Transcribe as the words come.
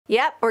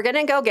Yep, we're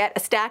gonna go get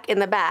a stack in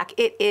the back.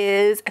 It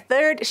is a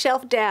third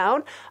shelf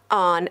down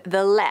on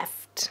the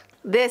left.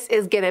 This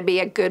is gonna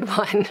be a good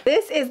one.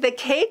 This is the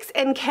Cakes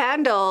and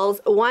Candles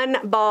one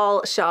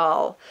ball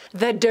shawl.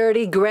 The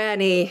dirty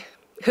granny.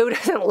 Who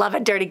doesn't love a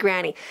dirty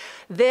granny?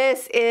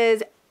 This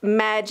is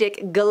magic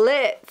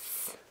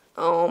glitz.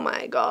 Oh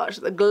my gosh,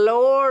 the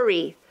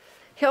glory.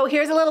 So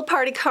here's a little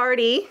party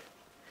cardi.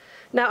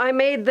 Now I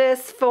made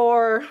this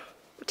for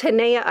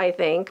Tanea, I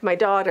think, my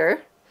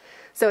daughter.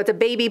 So it's a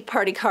baby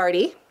party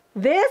cardi.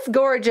 This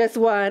gorgeous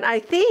one, I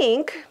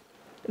think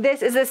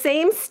this is the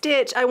same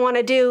stitch I want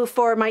to do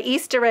for my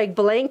Easter egg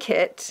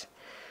blanket,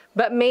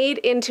 but made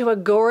into a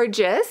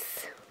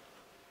gorgeous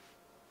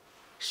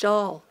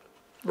shawl,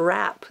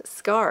 wrap,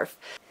 scarf.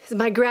 This is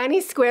my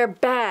granny square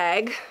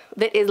bag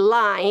that is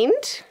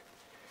lined.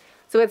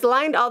 So it's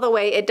lined all the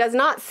way. It does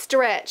not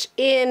stretch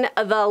in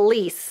the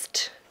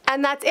least.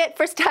 And that's it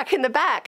for Stack in the Back.